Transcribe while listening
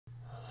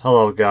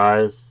Hello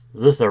guys,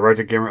 this is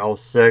Retro Gamer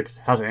 06.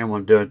 How's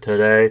everyone doing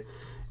today?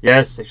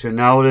 Yes, if you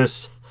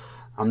notice,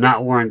 I'm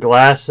not wearing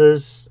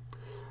glasses.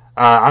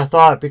 I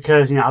thought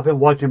because, I've been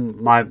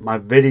watching my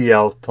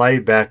videos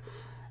playback,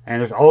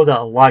 and there's always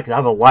that light, 'cause I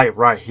have a light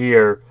right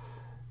here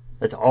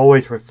that's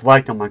always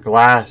reflecting on my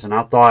glass, and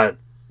I thought,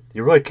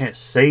 you really can't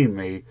see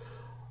me.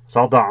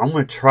 So I thought, I'm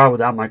going to try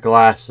without my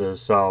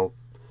glasses, so,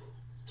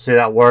 see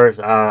that works.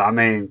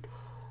 It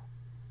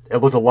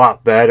looks a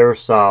lot better,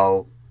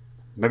 so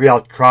maybe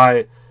I'll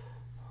try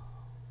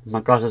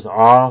my glasses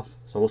off,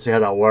 so we'll see how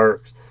that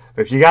works.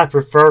 But if you guys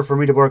prefer for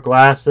me to wear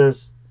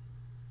glasses,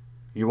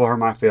 you will hurt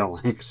my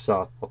feelings.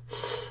 So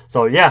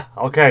yeah,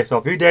 okay. So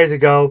a few days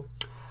ago,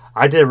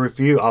 I did a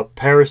review of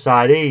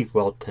Parasite Eve.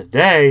 Well,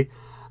 today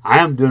I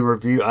am doing a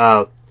review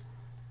of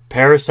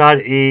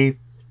Parasite Eve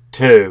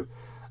 2.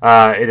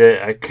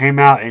 It came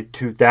out in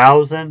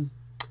 2000.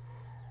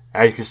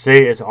 As you can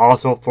see, it's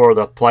also for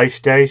the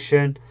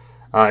PlayStation.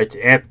 It's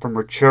F for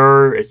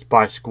Mature. It's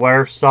by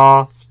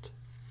Squaresoft.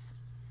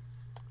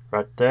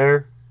 Right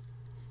there.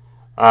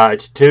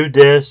 It's 2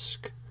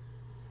 discs.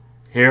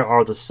 Here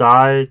are the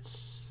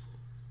sides.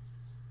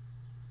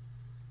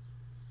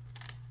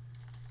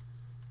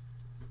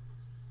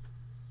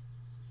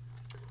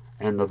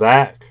 And the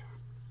back.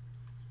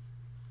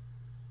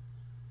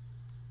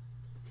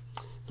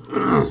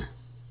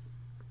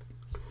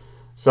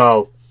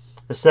 So,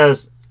 it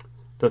says,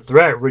 the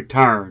threat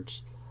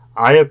returns.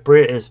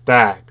 Ayabrit is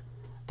back.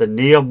 The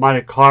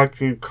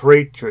neo-mitochondrian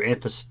creature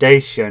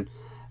infestation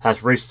has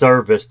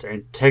resurfaced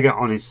and taken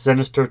on a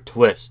sinister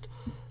twist.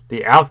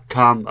 The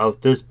outcome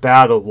of this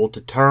battle will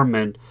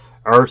determine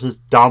Earth's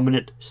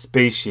dominant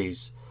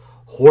species.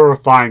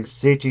 Horrifying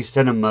CG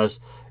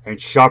cinemas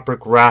and sharper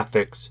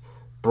graphics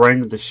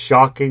bring the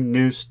shocking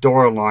new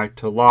storyline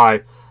to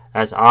life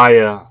as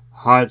Aya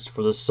hunts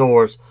for the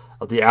source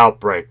of the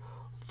outbreak.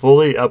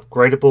 Fully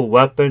upgradable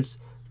weapons,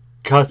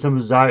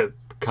 customizable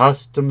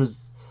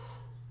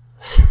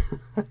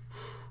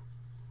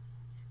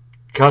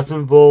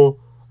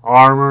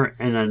armor,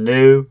 and a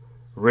new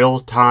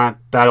real-time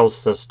battle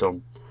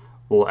system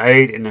will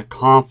aid in the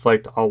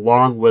conflict,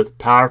 along with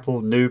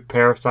powerful new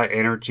Parasite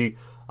energy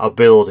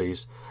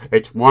abilities.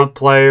 It's 1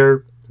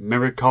 player,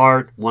 memory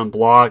card, 1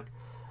 block.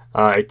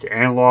 It's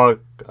analog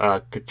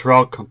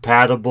control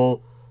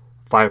compatible,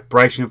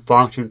 vibration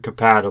function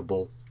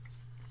compatible.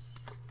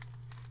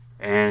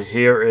 And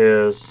here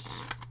is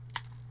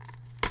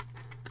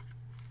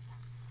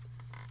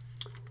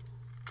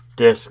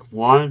disc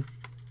 1.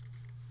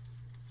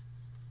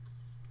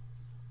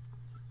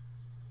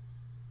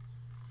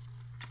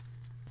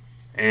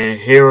 And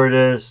here it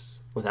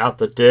is without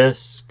the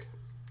disc.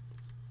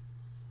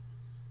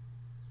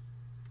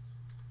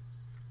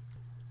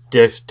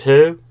 Disc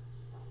 2.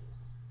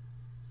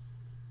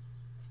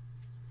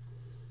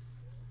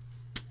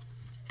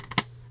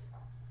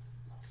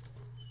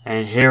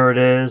 And here it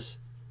is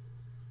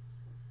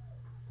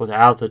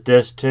without the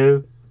disc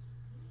 2.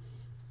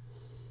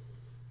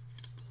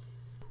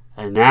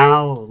 And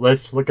now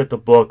let's look at the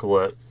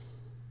booklet.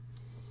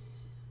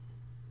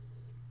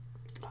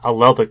 I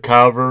love the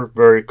cover,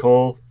 very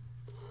cool.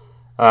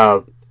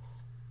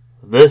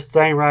 This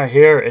thing right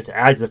here, it's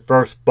as the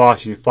first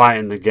boss you fight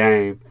in the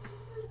game.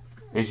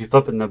 And if you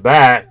flip in the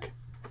back,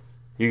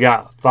 you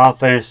got Final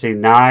Fantasy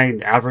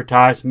IX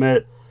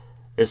advertisement.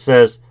 It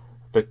says,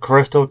 the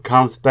crystal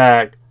comes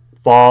back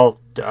fall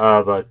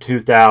of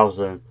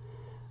 2000.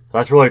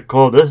 That's really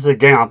cool. This is a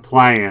game I'm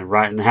playing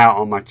right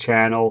now on my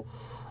channel.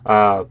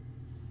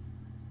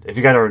 If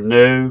you guys are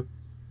new,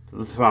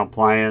 this is what I'm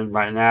playing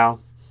right now.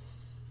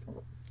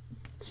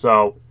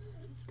 So,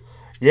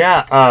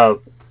 yeah, I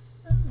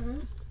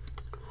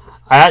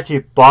actually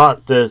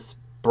bought this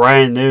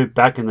brand new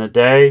back in the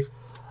day.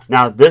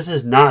 Now, this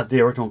is not the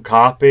original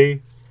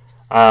copy.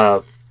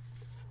 Like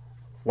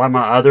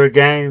my other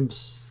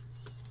games,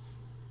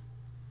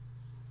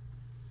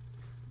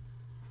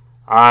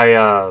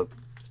 I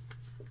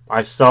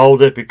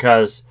sold it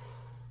because,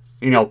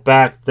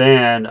 back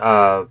then,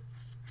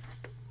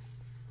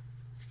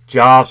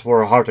 jobs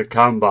were hard to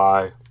come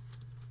by.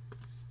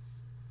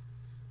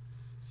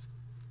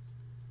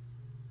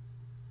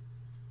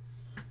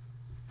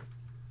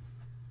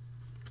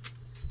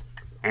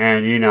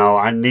 And,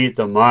 I need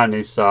the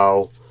money,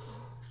 so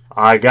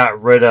I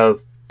got rid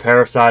of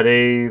Parasite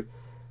Eve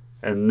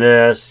and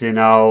this,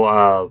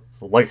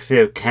 Legacy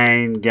of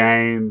Kain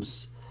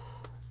games,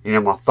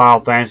 my Final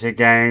Fantasy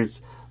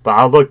games. But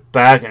I look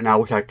back and I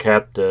wish I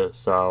kept it,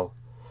 so.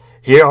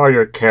 Here are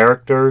your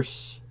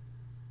characters.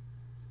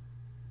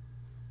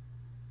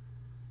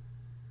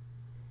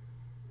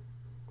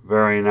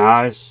 Very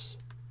nice.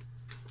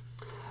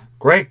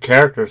 Great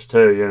characters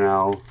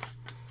too,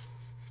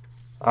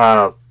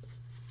 But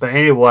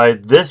anyway,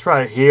 this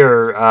right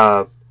here,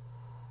 I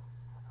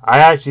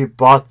actually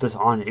bought this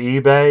on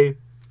eBay.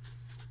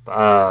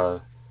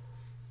 Was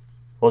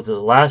it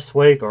last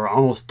week or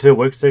almost 2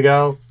 weeks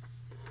ago?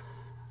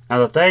 Now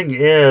the thing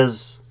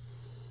is,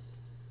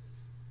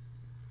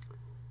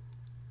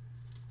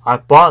 I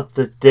bought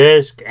the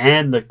disc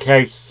and the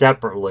case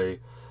separately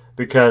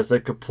because the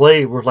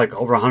complete was like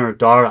over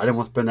 $100. I didn't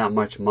want to spend that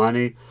much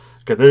money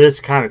because it is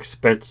kind of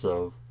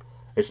expensive.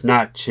 It's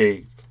not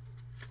cheap.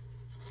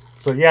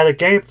 So yeah, the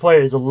gameplay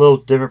is a little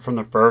different from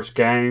the first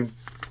game.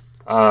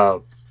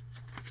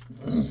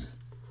 You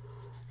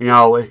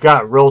know, it's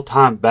got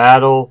real-time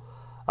battle.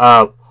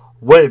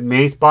 What it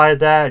means by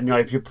that, you know,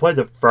 if you play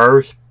the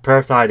first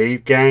Parasite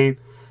Eve game,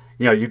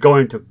 you know, you go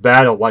into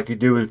battle like you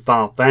do in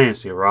Final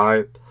Fantasy,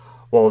 right?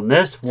 Well, in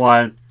this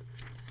one,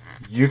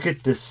 you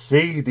get to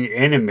see the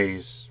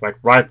enemies, like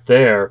right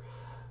there.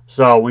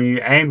 So when you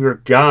aim your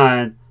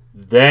gun,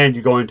 then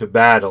you go into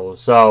battle.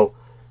 So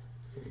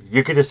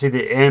you get to see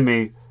the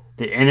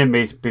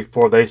enemies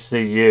before they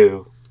see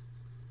you.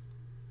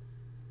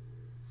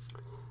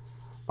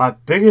 My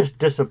biggest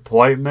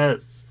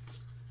disappointment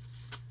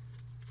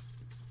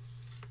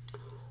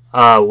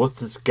with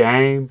this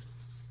game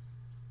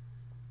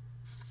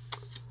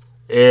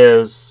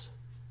is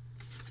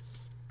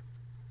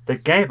the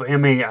game. I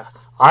mean,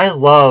 I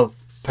love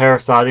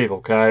Parasite Eve,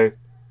 okay?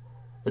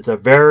 It's a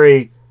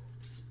very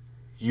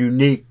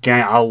unique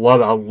game. I love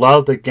it. I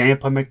love the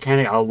gameplay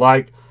mechanic. I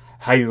like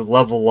how you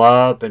level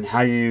up and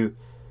how you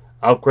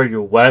upgrade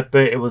your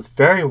weapon. It was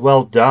very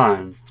well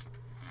done.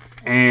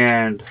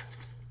 And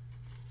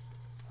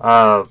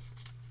but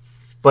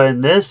in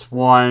this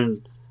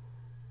one,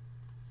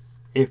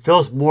 it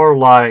feels more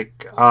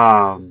like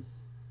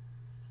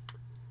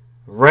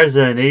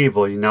Resident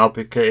Evil, you know,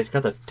 because it's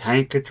got the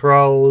tank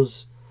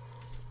controls,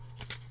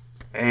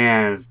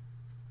 and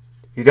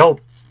you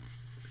don't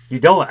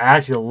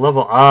actually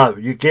level up.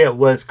 You get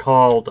what's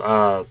called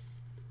I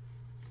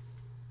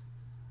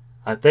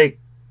think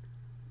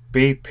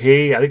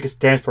BP. I think it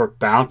stands for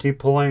bounty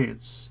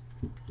points,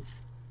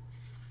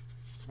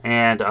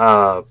 and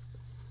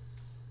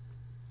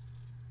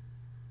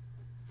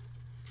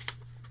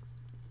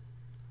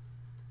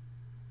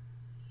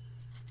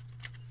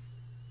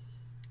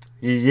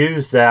you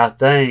use that, I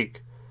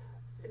think,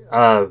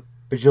 but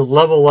you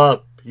level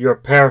up your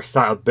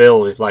Parasite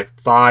abilities, like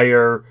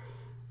fire,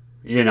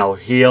 you know,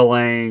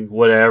 healing,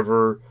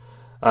 whatever.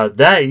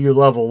 That you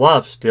level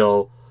up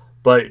still,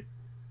 but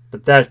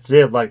that's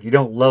it. Like, you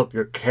don't level up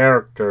your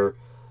character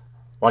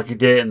like you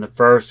did in the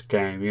first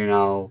game, you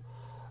know.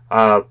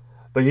 But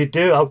you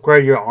do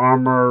upgrade your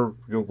armor,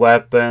 your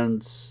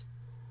weapons.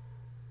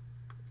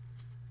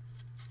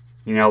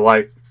 You know,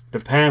 like,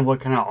 depending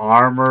what kind of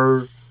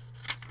armor,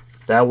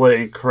 that would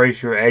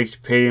increase your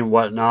HP and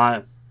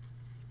whatnot.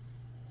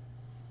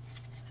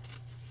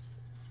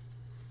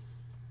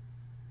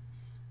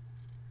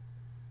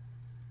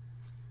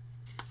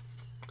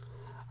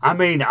 I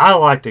mean, I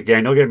like the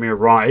game, don't get me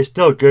wrong. It's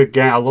still a good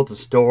game. I love the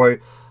story.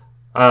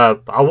 I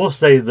will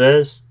say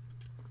this.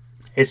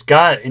 It's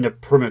got an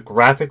improvement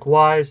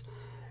graphic-wise.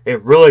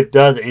 It really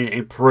does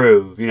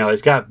improve. You know,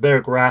 it's got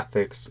better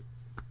graphics.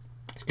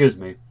 Excuse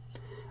me.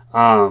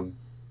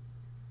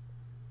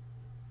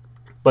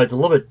 But it's a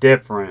little bit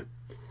different.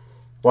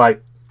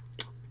 Like,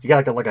 you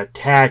got like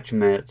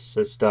attachments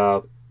and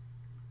stuff.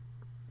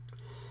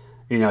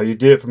 You know, you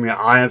do it from your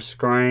item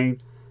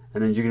screen,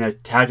 and then you can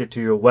attach it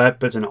to your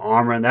weapons and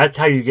armor, and that's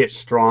how you get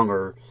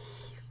stronger.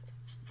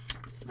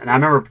 And I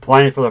remember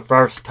playing for the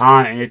first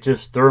time, and it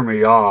just threw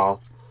me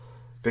off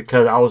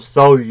because I was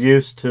so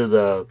used to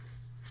the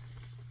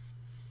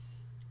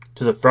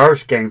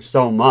first game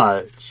so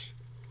much,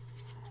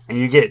 and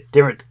you get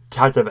different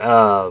types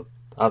of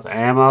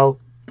ammo.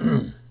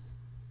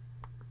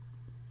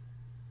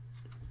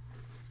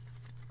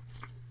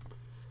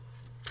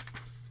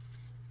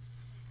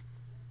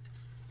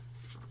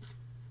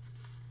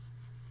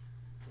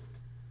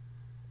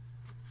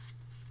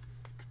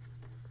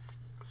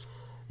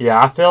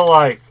 Yeah, I feel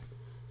like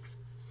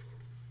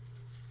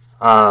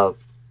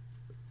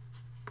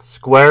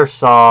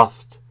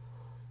Squaresoft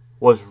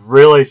was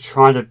really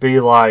trying to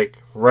be like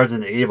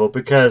Resident Evil,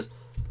 because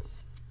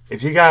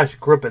if you guys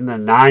grew up in the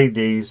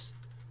 90s,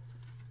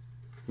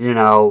 you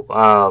know,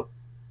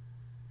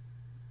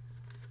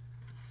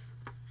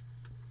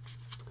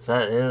 is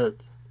that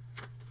it?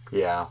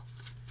 Yeah.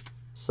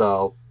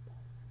 So,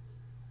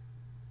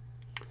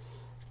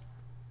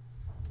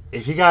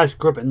 if you guys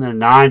grew up in the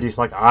 90s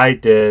like I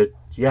did,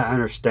 you gotta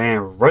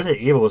understand,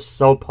 Resident Evil was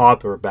so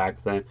popular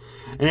back then.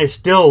 And it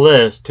still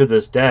is to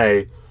this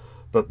day.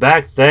 But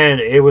back then,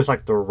 it was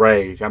like the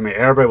rage. I mean,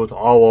 everybody was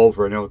all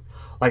over it. You know,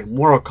 like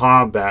Mortal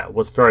Kombat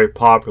was very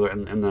popular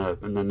in the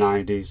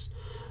 90s.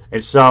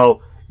 And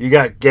so, you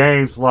got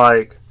games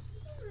like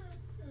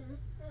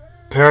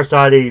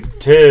Parasite Eve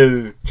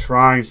 2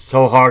 trying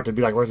so hard to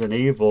be like Resident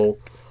Evil.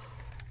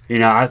 You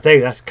know, I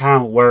think that's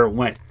kind of where it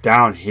went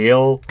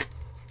downhill.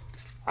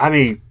 I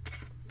mean,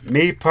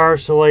 me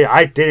personally,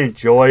 I did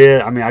enjoy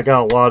it. I mean, I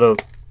got a lot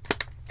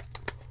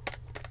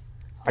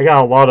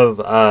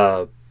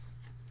of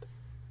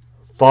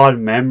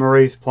fond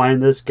memories playing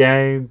this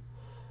game.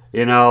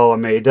 You know, I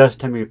mean, it does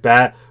take me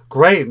back.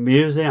 Great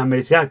music. I mean,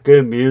 it's got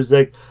good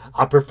music.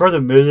 I prefer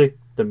the music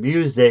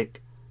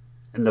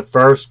in the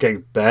first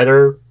game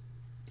better,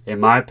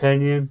 in my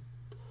opinion.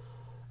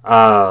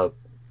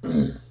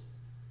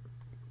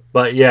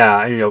 But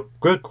yeah,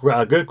 good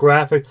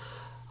graphic.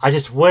 I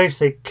just wish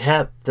they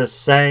kept the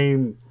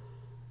same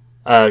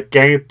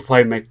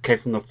gameplay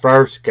mechanic from the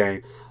first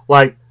game.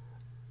 Like,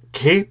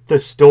 keep the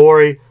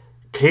story,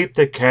 keep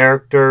the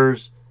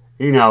characters,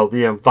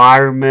 the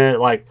environment.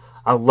 Like,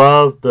 I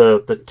love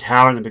the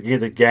tower in the beginning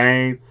of the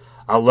game.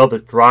 I love the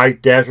dry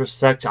desert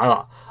section.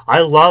 I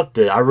loved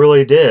it. I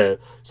really did.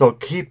 So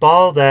keep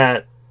all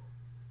that,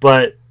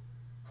 but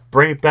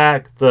bring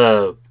back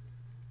the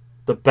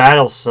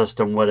battle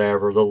system,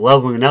 whatever, the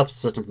leveling up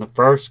system from the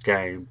first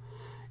game.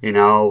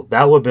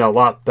 That would have been a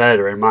lot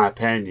better in my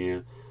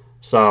opinion.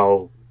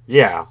 So,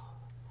 yeah.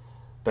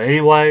 But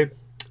anyway,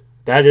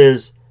 that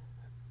is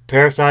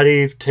Parasite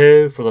Eve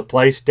 2 for the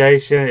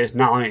PlayStation. It's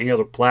not on any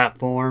other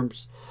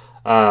platforms.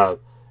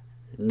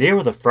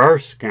 Near the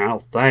first game,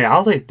 I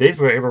don't think these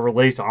were ever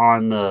released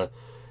on the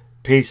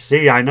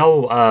PC. I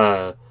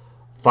know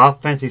Final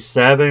Fantasy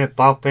 7 and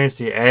Final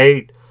Fantasy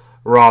 8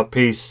 were on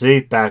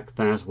PC back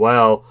then as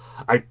well.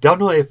 I don't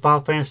know if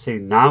Final Fantasy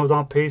 9 was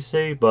on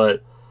PC,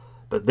 but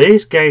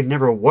these games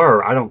never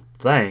were. I don't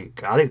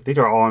think. I think these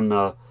are on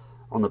the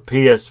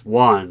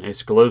PS1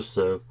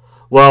 exclusive.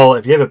 Well,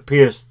 if you have a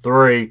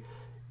PS3,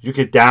 you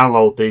could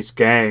download these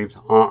games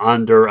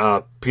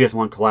under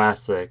PS1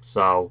 Classic.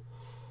 So,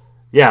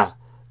 yeah.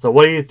 So,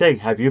 what do you think?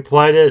 Have you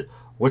played it?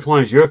 Which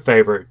one is your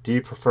favorite? Do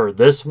you prefer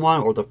this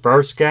one or the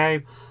first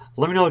game?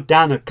 Let me know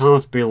down in the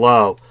comments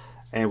below.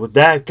 And with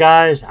that,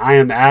 guys, I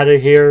am out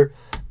of here.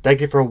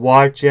 Thank you for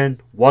watching.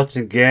 Once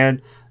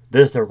again,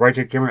 this is the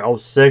Retro Gamer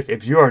 06.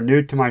 If you are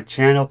new to my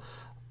channel,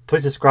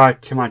 please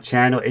subscribe to my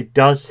channel. It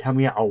does help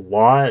me out a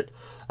lot.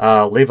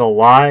 Leave a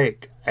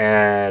like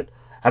and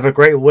have a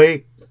great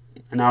week.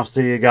 And I'll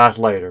see you guys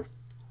later.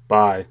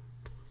 Bye.